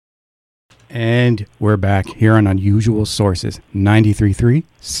And we're back here on Unusual Sources, 93.3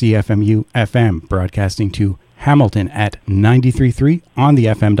 CFMU FM, broadcasting to Hamilton at 93.3 on the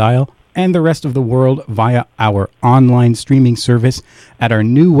FM dial, and the rest of the world via our online streaming service at our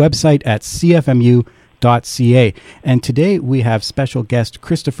new website at cfmu.ca. And today we have special guest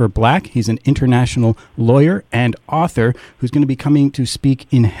Christopher Black. He's an international lawyer and author who's going to be coming to speak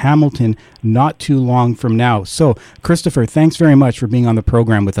in Hamilton not too long from now. So, Christopher, thanks very much for being on the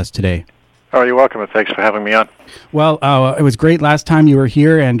program with us today. Oh, you're welcome, and thanks for having me on. Well, it was great last time you were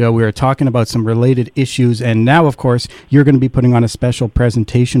here, and we were talking about some related issues, and now, of course, you're going to be putting on a special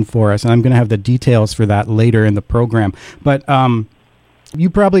presentation for us, and I'm going to have the details for that later in the program. But you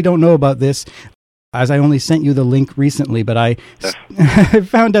probably don't know about this, as I only sent you the link recently, but I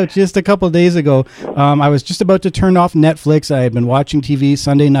found out just a couple of days ago. I was just about to turn off Netflix. I had been watching TV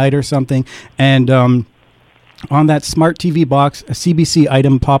Sunday night or something, and on that smart TV box, a CBC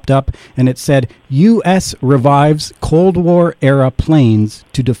item popped up, and it said, U.S. revives Cold War-era planes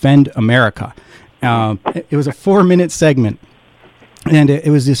to defend America. It was a 4-minute segment. And it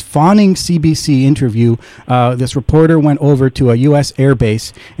was this fawning CBC interview. This reporter went over to a U.S. air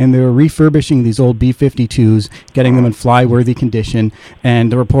base, and they were refurbishing these old B-52s, getting them in fly-worthy condition.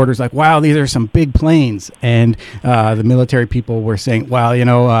 And the reporter's like, wow, these are some big planes. And the military people were saying, well, you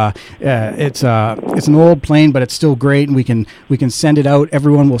know, it's an old plane, but it's still great, and we can send it out.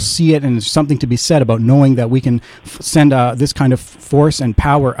 Everyone will see it, and there's something to be said about knowing that we can send this kind of force and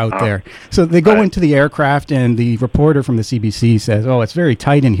power out there. So they go into the aircraft, and the reporter from the CBC says, oh, it's very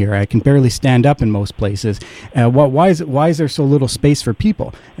tight in here. I can barely stand up in most places. Why is there so little space for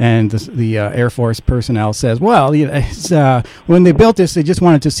people? And the Air Force personnel says, well, when they built this, they just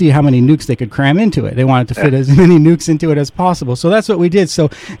wanted to see how many nukes they could cram into it. They wanted to fit as many nukes into it as possible. So that's what we did. So,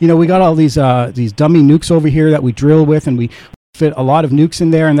 you know, we got all these dummy nukes over here that we drill with, and we fit a lot of nukes in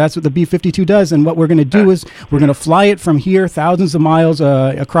there, and that's what the B-52 does. And what we're going to do is we're going to fly it from here thousands of miles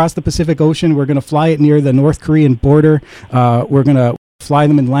across the Pacific Ocean. We're going to fly it near the North Korean border. We're going to fly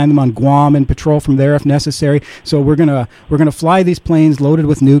them and land them on Guam and patrol from there if necessary. So we're gonna fly these planes loaded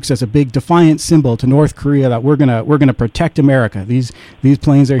with nukes as a big defiant symbol to North Korea that we're gonna protect America. These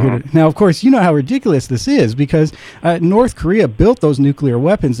planes are here to... Now, of course, you know how ridiculous this is, because North Korea built those nuclear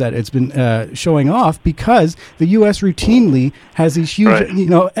weapons that it's been showing off because the U.S. routinely has these huge... You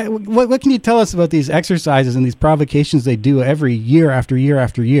know, what can you tell us about these exercises and these provocations they do every year after year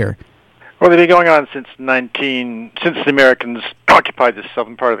after year? Well, they've been going on since the Americans occupied the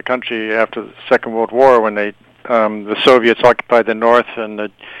southern part of the country after the Second World War, when the Soviets occupied the north, and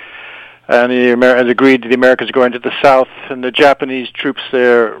the Americans agreed to the Americans going to the south, and the Japanese troops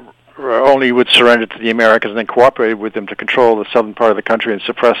there only would surrender to the Americans and then cooperated with them to control the southern part of the country and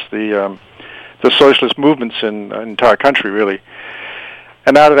suppress the socialist movements in the entire country, really.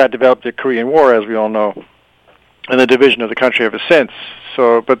 And out of that developed the Korean War, as we all know, and the division of the country ever since.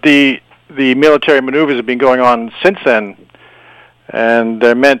 So, but the military maneuvers have been going on since then, and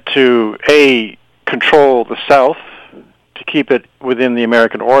they're meant to, A, control the South, to keep it within the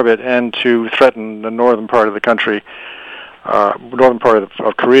American orbit, and to threaten the northern part of the country, northern part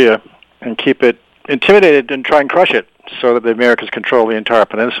of Korea, and keep it intimidated and try and crush it, so that the Americans control the entire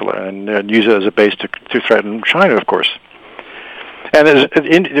peninsula and use it as a base to threaten China, of course. And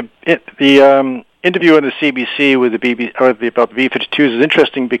the interview on the CBC with about the B-52s is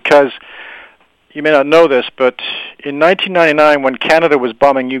interesting because you may not know this, but in 1999, when Canada was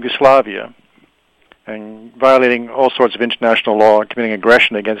bombing Yugoslavia and violating all sorts of international law and committing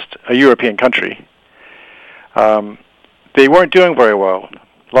aggression against a European country, they weren't doing very well.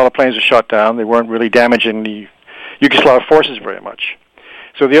 A lot of planes were shot down. They weren't really damaging the Yugoslav forces very much.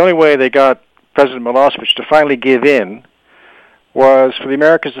 So the only way they got President Milosevic to finally give in was for the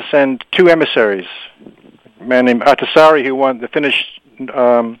Americans to send two emissaries, a man named Ahtisaari, who won the Finnish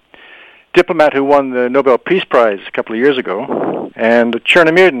diplomat who won the Nobel Peace Prize a couple of years ago, and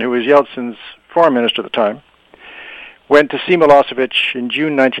Chernomyrdin, who was Yeltsin's foreign minister at the time, went to see Milosevic in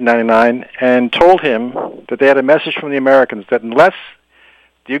June 1999 and told him that they had a message from the Americans that unless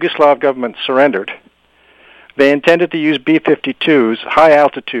the Yugoslav government surrendered, they intended to use B-52s, high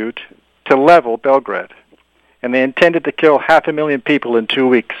altitude, to level Belgrade. And they intended to kill 500,000 people in 2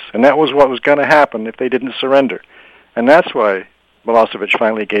 weeks. And that was what was going to happen if they didn't surrender. And that's why Milosevic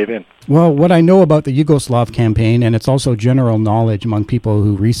finally gave in. Well, what I know about the Yugoslav campaign, and it's also general knowledge among people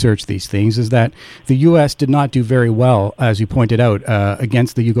who research these things, is that the U.S. did not do very well, as you pointed out,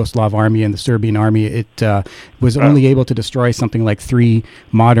 against the Yugoslav army and the Serbian army. It was only able to destroy something like 3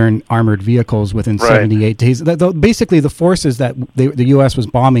 modern armored vehicles within 78 days. Basically, the forces that the U.S. was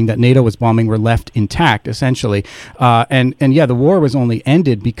bombing, that NATO was bombing, were left intact, essentially. And the war was only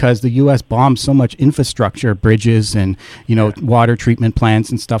ended because the U.S. bombed so much infrastructure, bridges and, water treatment plants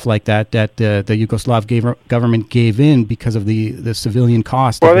and stuff like that, that the Yugoslav government gave in because of the civilian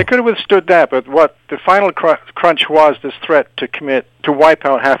cost. Well, they could have withstood that, but what the final crunch was, this threat to wipe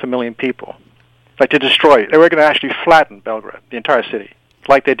out 500,000 people, like to destroy it. They were going to actually flatten Belgrade, the entire city,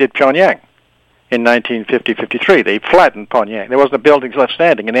 like they did Pyongyang in 1950-53. They flattened Pyongyang. There wasn't a building left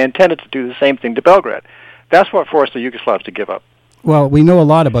standing, and they intended to do the same thing to Belgrade. That's what forced the Yugoslavs to give up. Well, we know a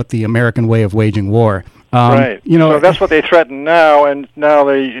lot about the American way of waging war. So that's what they threaten now, and now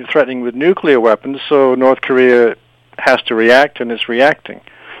they're threatening with nuclear weapons, so North Korea has to react, and it's reacting.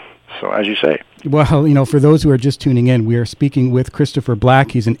 So, as you say. Well, for those who are just tuning in, we are speaking with Christopher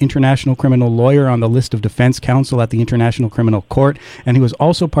Black. He's an international criminal lawyer on the list of defense counsel at the International Criminal Court, and he was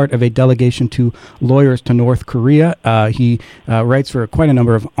also part of a delegation to lawyers to North Korea. He writes for quite a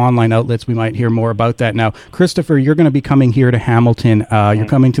number of online outlets. We might hear more about that now. Christopher, you're going to be coming here to Hamilton. You're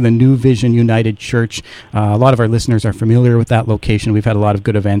coming to the New Vision United Church. A lot of our listeners are familiar with that location. We've had a lot of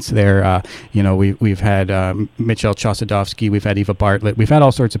good events there. We've had Michel Chosadovsky, we've had Eva Bartlett, we've had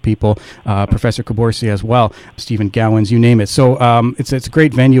all sorts of people, Professor Kubursi as well, Stephen Gowans, you name it. So it's a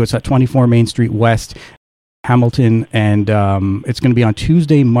great venue. It's at 24 Main Street West, Hamilton, and it's going to be on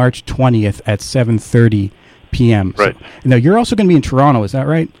Tuesday, March 20th at 7:30 p.m. Right. So, now, you're also going to be in Toronto, is that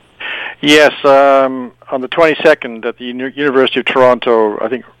right? Yes, on the 22nd at the University of Toronto, I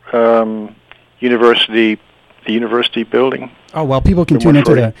think the university building. Oh, well, people can tune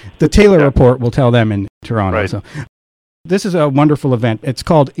into the Taylor Report will tell them in Toronto. Right. So. This is a wonderful event. It's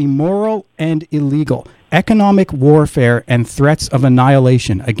called Immoral and Illegal: Economic Warfare and Threats of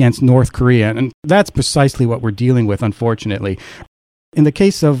Annihilation Against North Korea. And that's precisely what we're dealing with, unfortunately. In the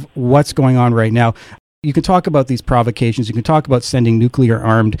case of what's going on right now, you can talk about these provocations. You can talk about sending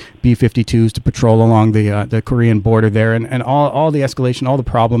nuclear-armed B-52s to patrol along the Korean border there and all the escalation, all the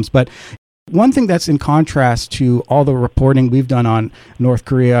problems. But one thing that's in contrast to all the reporting we've done on North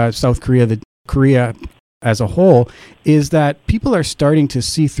Korea, South Korea, Korea as a whole, is that people are starting to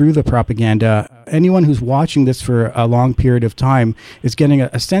see through the propaganda. Anyone who's watching this for a long period of time is getting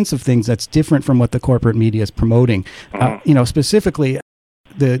a sense of things that's different from what the corporate media is promoting. Specifically,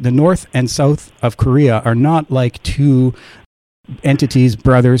 the North and South of Korea are not like two entities,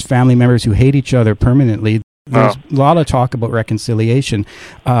 brothers, family members who hate each other permanently. There's a lot of talk about reconciliation.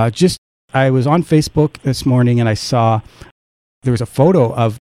 I was on Facebook this morning and I saw there was a photo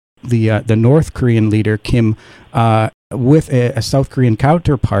of the North Korean leader, Kim, with a South Korean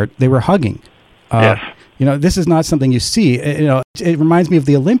counterpart. They were hugging. Yes. This is not something you see. It reminds me of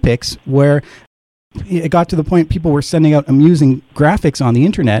the Olympics, where it got to the point people were sending out amusing graphics on the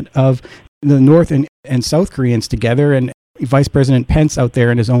internet of the North and South Koreans together, and Vice President Pence out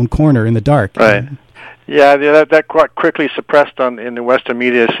there in his own corner in the dark. Right. Yeah, that quite quickly suppressed in the Western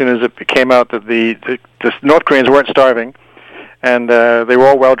media as soon as it came out that the North Koreans weren't starving. And they were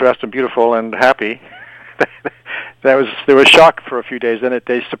all well-dressed and beautiful and happy. There was shock for a few days. Then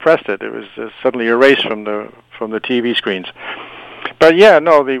they suppressed it. It was suddenly erased from the TV screens. But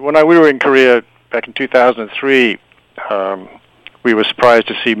when we were in Korea back in 2003, we were surprised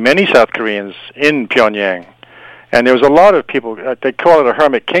to see many South Koreans in Pyongyang, and there was a lot of people. They call it a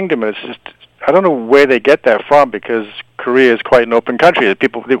hermit kingdom. It's just, I don't know where they get that from, because Korea is quite an open country.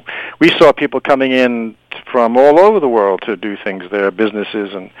 We saw people coming in from all over the world to do things there,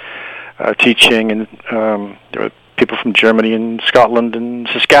 businesses and teaching, and there were people from Germany and Scotland and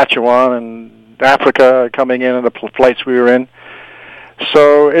Saskatchewan and Africa coming in on the flights we were in.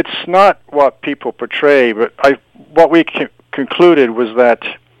 So it's not what people portray, but what we concluded was that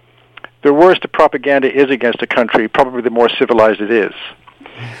the worse the propaganda is against a country, probably the more civilized it is.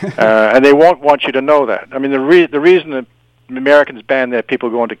 And they won't want you to know that. I mean, the reason that Americans ban their people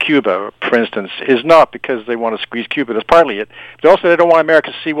going to Cuba, for instance, is not because they want to squeeze Cuba. That's partly it. But also they don't want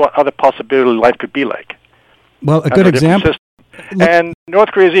Americans to see what other possibility life could be like. Well, a good example. And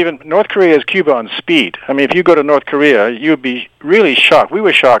North Korea is Cuba on speed. I mean, if you go to North Korea, you'd be really shocked. We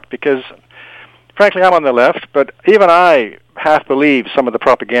were shocked because, frankly, I'm on the left, but even I half believed some of the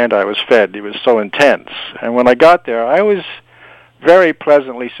propaganda I was fed. It was so intense. And when I got there, I was very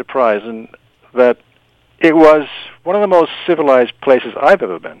pleasantly surprised that it was one of the most civilized places I've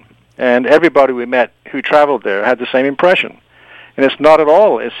ever been. And everybody we met who traveled there had the same impression. And it's not at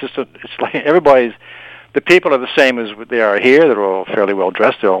all. It's just it's like the people are the same as they are here. They're all fairly well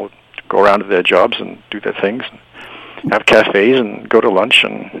dressed. They all go around to their jobs and do their things, and have cafes and go to lunch,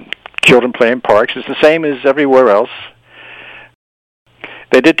 and children play in parks. It's the same as everywhere else.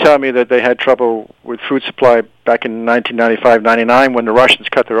 They did tell me that they had trouble with food supply back in 1995-99 when the Russians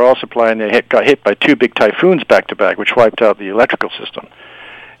cut their oil supply, and they got hit by 2 big typhoons back-to-back, which wiped out the electrical system.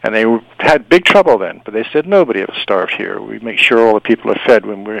 And they had big trouble then, but they said nobody ever starved here. We make sure all the people are fed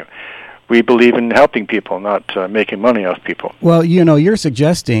when we believe in helping people, not making money off people. Well, you're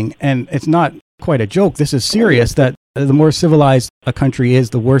suggesting, and it's not quite a joke, this is serious, that the more civilized a country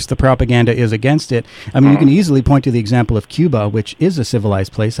is, the worse the propaganda is against it. I mean, you can easily point to the example of Cuba, which is a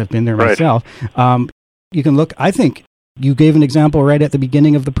civilized place. I've been there myself. You can look, I think, you gave an example right at the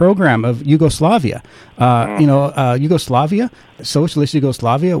beginning of the program of Yugoslavia. Yugoslavia, socialist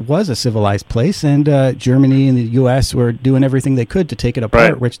Yugoslavia, was a civilized place, and Germany and the U.S. were doing everything they could to take it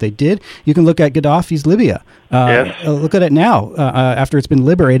apart, which they did. You can look at Gaddafi's Libya. Look at it now after it's been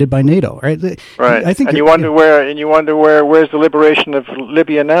liberated by NATO. Right. I think. And you wonder where's the liberation of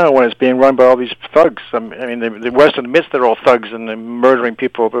Libya now when it's being run by all these thugs? I mean, the West admits they're all thugs and they're murdering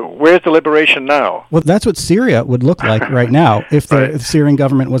people, but where's the liberation now? Well, that's what Syria would look like right now if the Syrian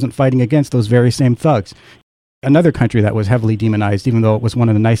government wasn't fighting against those very same thugs. Another country that was heavily demonized, even though it was one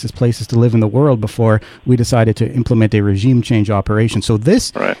of the nicest places to live in the world before we decided to implement a regime change operation. So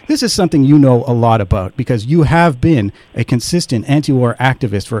this is something you know a lot about, because you have been a consistent anti-war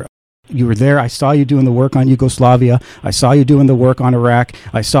activist for. You were there. I saw you doing the work on Yugoslavia. I saw you doing the work on Iraq.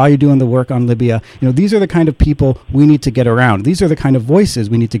 I saw you doing the work on Libya. These are the kind of people we need to get around. These are the kind of voices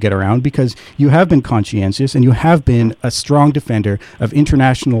we need to get around, because you have been conscientious and you have been a strong defender of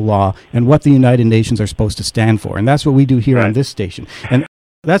international law and what the United Nations are supposed to stand for. And that's what we do here on this station. And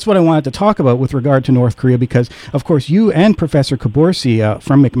that's what I wanted to talk about with regard to North Korea, because, of course, you and Professor Kubursi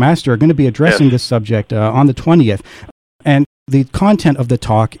from McMaster are going to be addressing this subject on the 20th. And the content of the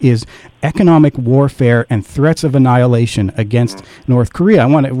talk is economic warfare and threats of annihilation against North Korea. I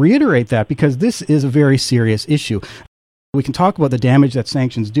want to reiterate that because this is a very serious issue. We can talk about the damage that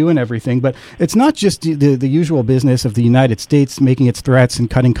sanctions do and everything, but it's not just the usual business of the United States making its threats and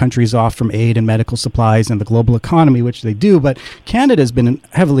cutting countries off from aid and medical supplies and the global economy, which they do, but Canada's been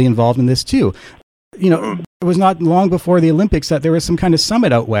heavily involved in this too. It was not long before the Olympics that there was some kind of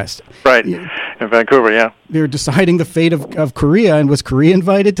summit out west. Right, in Vancouver, They were deciding the fate of Korea, and was Korea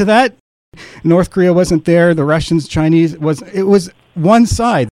invited to that? North Korea wasn't there, the Russians, Chinese, it was one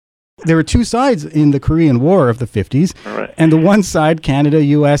side. There were 2 sides in the Korean War of the 50s, and the one side, Canada,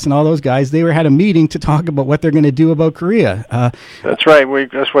 U.S., and all those guys, they had a meeting to talk about what they're going to do about Korea. That's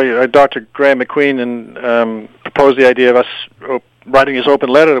right. That's why Dr. Graham McQueen proposed the idea of us writing his open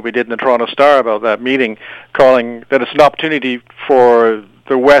letter that we did in the Toronto Star about that meeting, calling that it's an opportunity for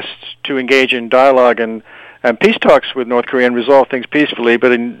the West to engage in dialogue and peace talks with North Korea and resolve things peacefully.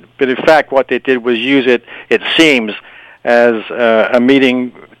 But in fact, what they did was use it seems, as a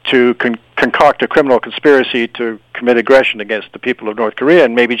meeting to concoct a criminal conspiracy to commit aggression against the people of North Korea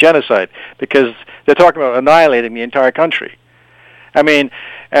and maybe genocide, because they're talking about annihilating the entire country. I mean,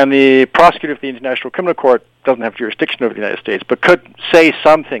 and the prosecutor of the International Criminal Court doesn't have jurisdiction over the United States, but could say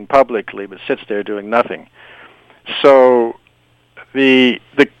something publicly, but sits there doing nothing. So the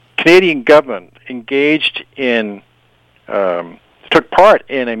Canadian government engaged in, took part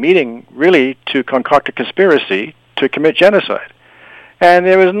in a meeting really to concoct a conspiracy to commit genocide. And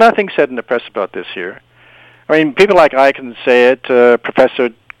there was nothing said in the press about this here. I mean, people like I can say it, Professor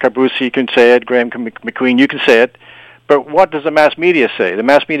Kubursi can say it, Graham McQueen, you can say it, but what does the mass media say? The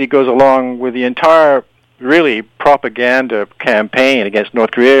mass media goes along with the entire, really, propaganda campaign against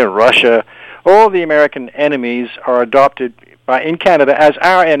North Korea and Russia. All the American enemies are adopted in Canada as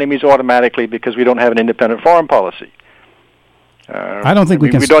our enemies automatically because we don't have an independent foreign policy. I don't think we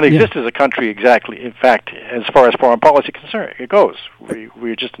don't exist as a country exactly. In fact, as far as foreign policy goes,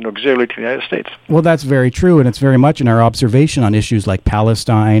 we're just an auxiliary to the United States. Well, that's very true, and it's very much in our observation on issues like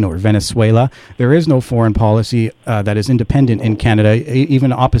Palestine or Venezuela. There is no foreign policy that is independent in Canada.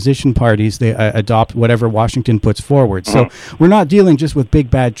 Even opposition parties, they adopt whatever Washington puts forward. So we're not dealing just with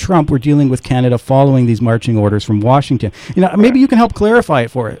big bad Trump. We're dealing with Canada following these marching orders from Washington. Maybe you can help clarify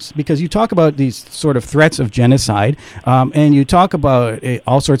it for us, because you talk about these sort of threats of genocide, and you talk about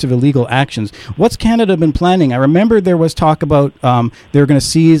all sorts of illegal actions. What's Canada been planning? I remember there was talk about they were going to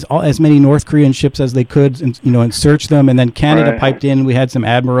seize as many North Korean ships as they could, and search them. And then Canada piped in. We had some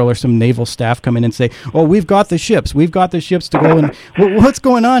admiral or some naval staff come in and say, "Oh, we've got the ships. We've got the ships to go." And what's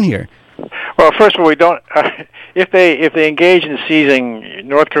going on here? Well, first of all, we don't. If they engage in seizing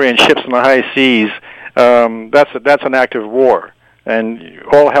North Korean ships in the high seas, that's an act of war. and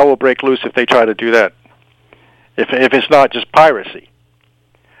all hell will break loose if they try to do that. If it's not just piracy.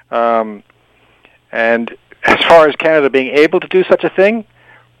 And as far as Canada being able to do such a thing,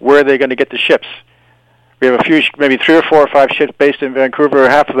 where are they going to get the ships? We have a few, maybe 3 or 4 or 5 ships based in Vancouver.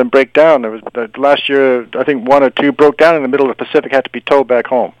 Half of them break down. There was last year, I think 1 or 2 broke down in the middle of the Pacific, had to be towed back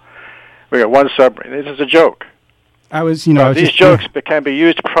home. We got 1 submarine. This is a joke. These jokes can be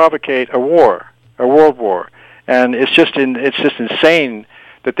used to provocate a war, a world war, and it's just insane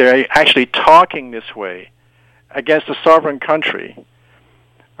that they're actually talking this way against a sovereign country.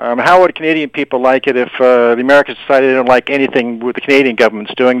 How would Canadian people like it if the Americans decided they don't like anything with the Canadian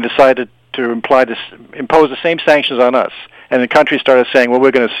government's doing, decided to impose the same sanctions on us, and the country started saying, well,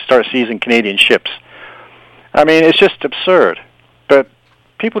 we're going to start seizing Canadian ships? I mean, it's just absurd. But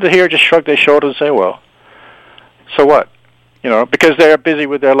people here just shrug their shoulders and say, well, so what? Because they're busy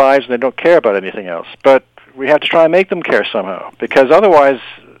with their lives and they don't care about anything else. But we have to try and make them care somehow, because otherwise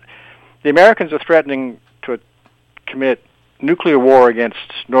the Americans are threatening to commit nuclear war against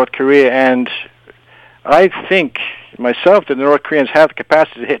North Korea, and I think myself that the North Koreans have the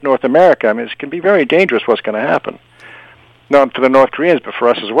capacity to hit North America. I mean, it can be very dangerous what's going to happen. Not for the North Koreans, but for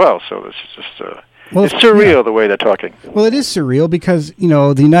us as well. So it's just it's surreal the way they're talking. Well, it is surreal because,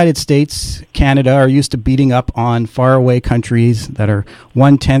 the United States, Canada are used to beating up on faraway countries that are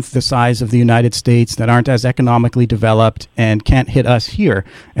 1/10 the size of the United States, that aren't as economically developed and can't hit us here.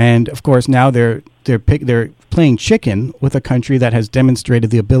 And, of course, now they're playing chicken with a country that has demonstrated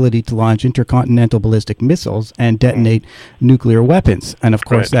the ability to launch intercontinental ballistic missiles and detonate nuclear weapons. And, of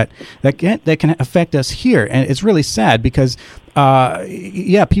course, that can affect us here. And it's really sad because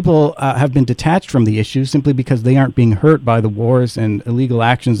people have been detached from the issue simply because they aren't being hurt by the wars and illegal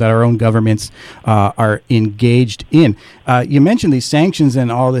actions that our own governments are engaged in. You mentioned these sanctions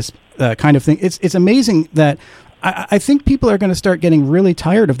and all this kind of thing. It's amazing that I think people are going to start getting really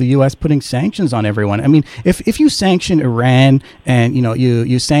tired of the U.S. putting sanctions on everyone. I mean, if you sanction Iran and,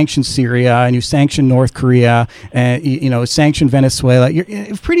 you sanction Syria and you sanction North Korea and, sanction Venezuela,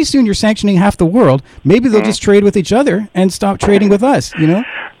 pretty soon you're sanctioning half the world. Maybe they'll just trade with each other and stop trading with us, when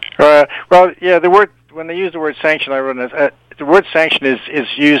they use the word sanction, I wrote the word sanction is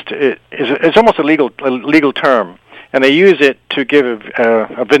used, it's almost a legal term, and they use it to give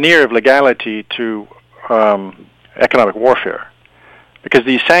a veneer of legality to economic warfare, because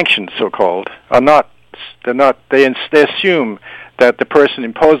these sanctions, so-called, they assume that the person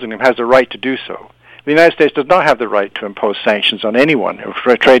imposing them has the right to do so. The United States does not have the right to impose sanctions on anyone,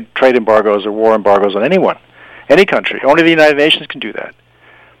 or trade embargoes or war embargoes on anyone, any country. Only the United Nations can do that.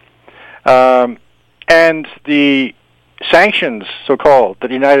 And the sanctions, so-called, that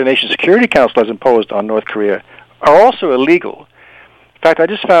the United Nations Security Council has imposed on North Korea are also illegal. In fact, I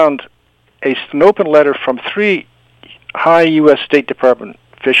just found an open letter from 3 high U.S. State Department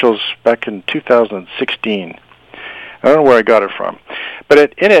officials back in 2016. I don't know where I got it from.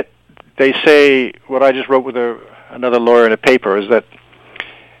 But in it, they say, what I just wrote with another lawyer in a paper, is that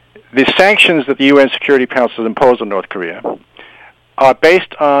the sanctions that the UN Security Council has imposed on North Korea are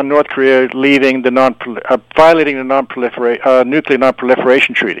based on North Korea violating the Nuclear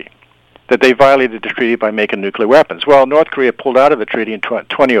Non-Proliferation Treaty, that they violated the treaty by making nuclear weapons. Well, North Korea pulled out of the treaty in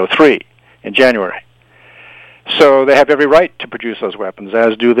 2003, in January. So they have every right to produce those weapons,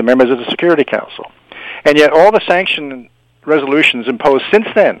 as do the members of the Security Council. And yet all the sanction resolutions imposed since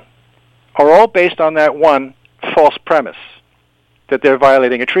then are all based on that one false premise, that they're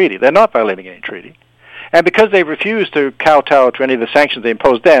violating a treaty. They're not violating any treaty. And because they refused to kowtow to any of the sanctions they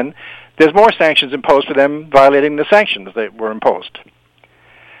imposed then, there's more sanctions imposed for them violating the sanctions that were imposed.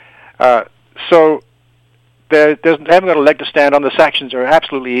 So they haven't got a leg to stand on. The sanctions are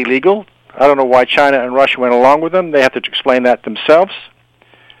absolutely illegal. I don't know why China and Russia went along with them. They have to explain that themselves.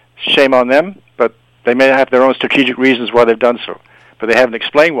 Shame on them, but they may have their own strategic reasons why they've done so. But they haven't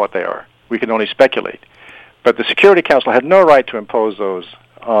explained what they are. We can only speculate. But the Security Council had no right to impose those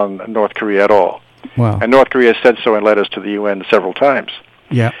on North Korea at all. Wow. And North Korea has said so in letters to the UN several times.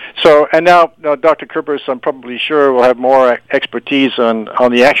 Yeah. So, and now Dr. Kubursi, I'm probably sure, will have more expertise on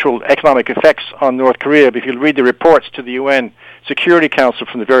the actual economic effects on North Korea. But if you read the reports to the UN Security Council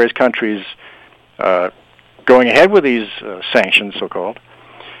from the various countries going ahead with these sanctions, so-called,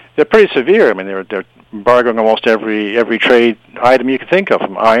 they're pretty severe. I mean, they're embargoing almost every trade item you can think of,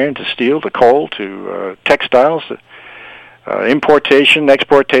 from iron to steel to coal to textiles, importation,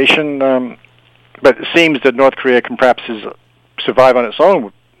 exportation. But it seems that North Korea can perhaps survive on its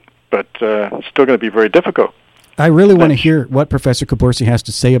own, but it's still going to be very difficult. I really want to hear what Professor Kubursi has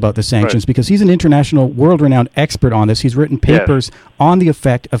to say about the sanctions, because he's an international, world-renowned expert on this. He's written papers on the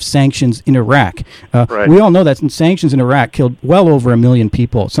effect of sanctions in Iraq. We all know that sanctions in Iraq killed well over 1 million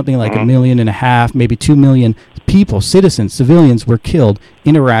people, something like 1.5 million, maybe 2 million people, citizens, civilians were killed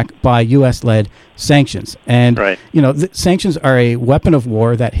in Iraq by U.S.-led sanctions. And, sanctions are a weapon of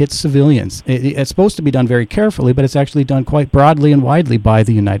war that hits civilians. It's supposed to be done very carefully, but it's actually done quite broadly and widely by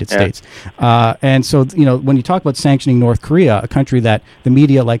the United States. And so, when you talk about sanctioning North Korea, a country that the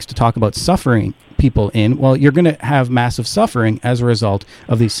media likes to talk about suffering people in, well, you're going to have massive suffering as a result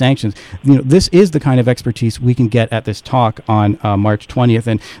of these sanctions. This is the kind of expertise we can get at this talk on March 20th,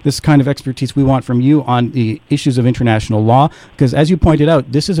 and this kind of expertise we want from you on the issues of international law, because as you pointed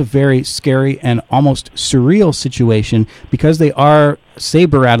out, this is a very scary and almost surreal situation, because they are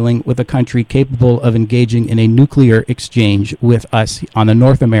saber-rattling with a country capable of engaging in a nuclear exchange with us on the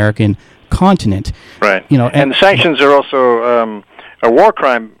North American continent. Right. And the sanctions are also a war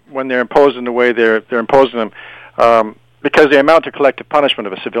crime when they're imposed in the way they're imposing them, because they amount to collective punishment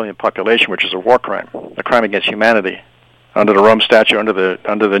of a civilian population, which is a war crime, a crime against humanity, under the Rome Statute, under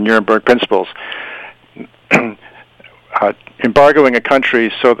the Nuremberg Principles. Embargoing a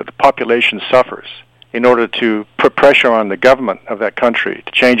country so that the population suffers in order to put pressure on the government of that country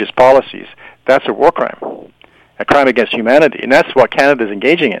to change its policies, that's a war crime, a crime against humanity, and that's what Canada is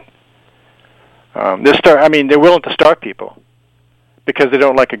engaging in. They're willing to starve people because they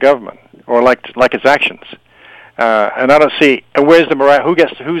don't like a government or like its actions, and I don't see. And where's the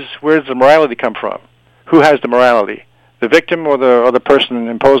where's the morality come from? Who has the morality? The victim or the person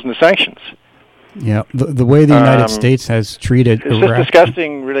imposing the sanctions? Yeah, the way the United States has treated it's Iraq. Just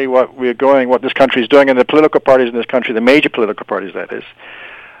disgusting, really, what this country is doing, and the political parties in this country, the major political parties, that is,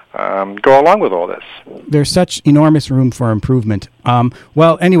 go along with all this. There's such enormous room for improvement.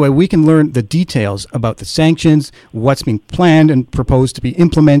 Well, anyway, we can learn the details about the sanctions, what's being planned and proposed to be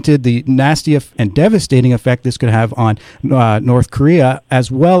implemented, the nasty and devastating effect this could have on North Korea, as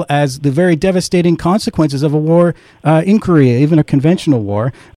well as the very devastating consequences of a war in Korea, even a conventional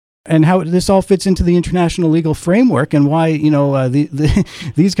war, and how this all fits into the international legal framework, and why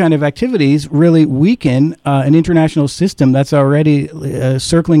these kind of activities really weaken an international system that's already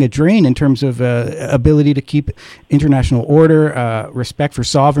circling a drain in terms of ability to keep international order, respect for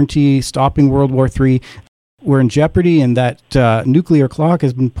sovereignty, stopping World War III. We're in jeopardy, and that nuclear clock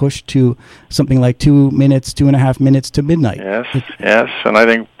has been pushed to something like 2.5 minutes to midnight. Yes, and I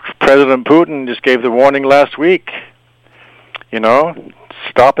think President Putin just gave the warning last week.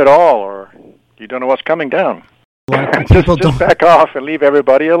 Stop it all, or you don't know what's coming down. Just back off and leave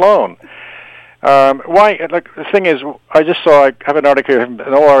everybody alone. Why? The thing is, I have an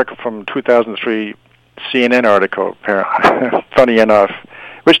old article from 2003, CNN article, funny enough,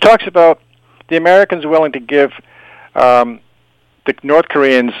 which talks about the Americans willing to give the North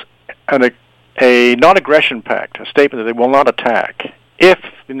Koreans a non-aggression pact, a statement that they will not attack if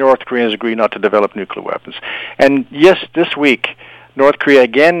the North Koreans agree not to develop nuclear weapons. And yes, this week, North Korea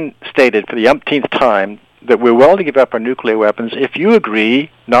again stated for the umpteenth time that we're willing to give up our nuclear weapons if you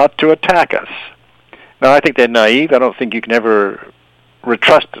agree not to attack us. Now, I think they're naive. I don't think you can ever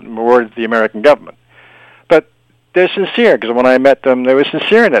trust the American government. But they're sincere, because when I met them, they were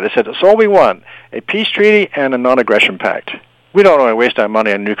sincere in that. They said, it's all we want, a peace treaty and a non-aggression pact. We don't want to waste our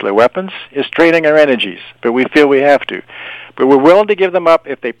money on nuclear weapons. It's draining our energies, but we feel we have to. But we're willing to give them up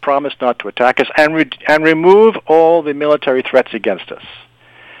if they promise not to attack us and remove all the military threats against us.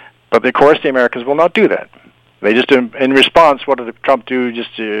 But, of course, the Americans will not do that. They just, in response, what did Trump do just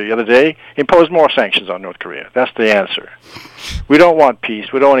the other day? Impose more sanctions on North Korea. That's the answer. We don't want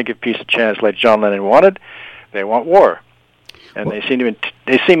peace. We don't want to give peace a chance like John Lennon wanted. They want war. And they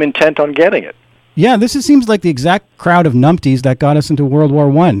seem intent on getting it. Yeah, seems like the exact crowd of numpties that got us into World War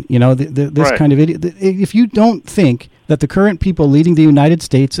I. This kind of idiot. If you don't think that the current people leading the United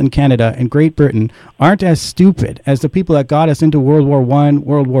States and Canada and Great Britain aren't as stupid as the people that got us into World War I,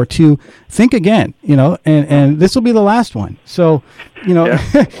 World War II, think again, and this will be the last one. So,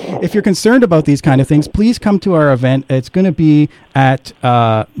 if you're concerned about these kind of things, please come to our event. It's going to be at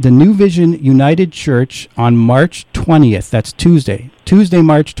the New Vision United Church on March 20th. That's Tuesday,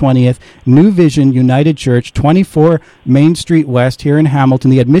 March 20th, New Vision United Church, 24 Main Street West here in Hamilton.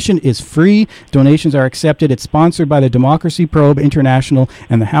 The admission is free. Donations are accepted. It's sponsored by the Democracy Probe International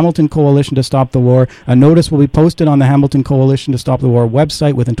and the Hamilton Coalition to Stop the War. A notice will be posted on the Hamilton Coalition to Stop the War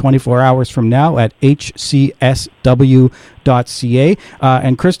website within 24 hours from now at hcsw.ca. today.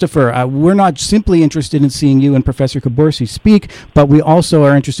 And Christopher, we're not simply interested in seeing you and Professor Kubursi speak, but we also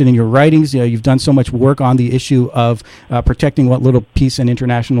are interested in your writings. You've done so much work on the issue of protecting what little peace and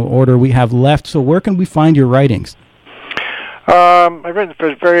international order we have left. So where can we find your writings? I've written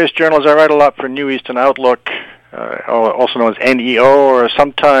for various journals. I write a lot for New Eastern Outlook, also known as NEO, or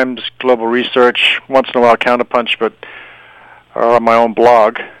sometimes Global Research, once in a while Counterpunch, but on my own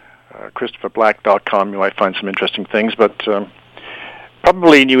blog, ChristopherBlack.com, you might find some interesting things, but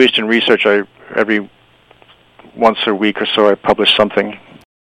probably New Eastern Research, every once a week or so I publish something.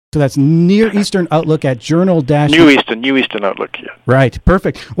 So that's Near Eastern Outlook at journal- New Eastern Outlook, yeah. Right,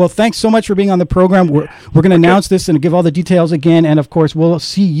 perfect. Well, thanks so much for being on the program. We're going to announce this and give all the details again, and of course, we'll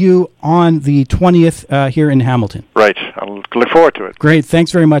see you on the 20th here in Hamilton. Right, I'll look forward to it. Great,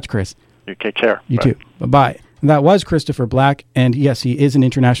 thanks very much, Chris. You take care. You too. Bye-bye. That was Christopher Black, and yes, he is an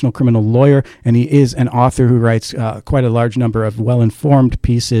international criminal lawyer, and he is an author who writes quite a large number of well-informed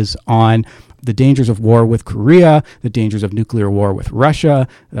pieces on the dangers of war with Korea, the dangers of nuclear war with Russia,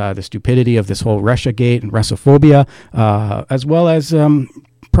 the stupidity of this whole Russiagate and Russophobia, as well as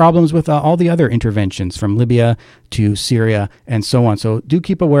problems with all the other interventions from Libya to Syria and so on. So do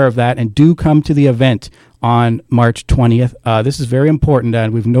keep aware of that, and do come to the event on March 20th. This is very important,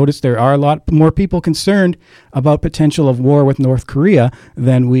 and we've noticed there are a lot more people concerned about potential of war with North Korea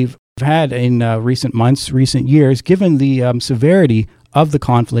than we've had in recent months, recent years, given the severity of the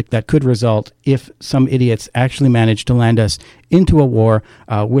conflict that could result if some idiots actually manage to land us into a war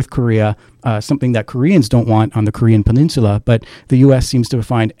with Korea, something that Koreans don't want on the Korean Peninsula, but the U.S. seems to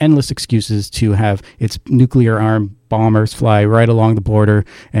find endless excuses to have its nuclear-armed bombers fly right along the border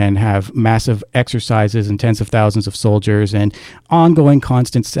and have massive exercises and tens of thousands of soldiers and ongoing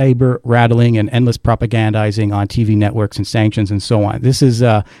constant saber rattling and endless propagandizing on TV networks and sanctions and so on. This is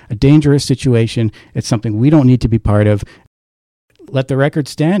a dangerous situation. It's something we don't need to be part of. Let the record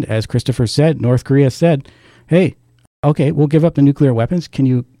stand. As Christopher said, North Korea said, hey, okay, we'll give up the nuclear weapons. Can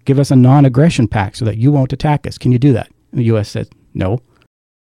you give us a non-aggression pact so that you won't attack us? Can you do that? And the U.S. said, no.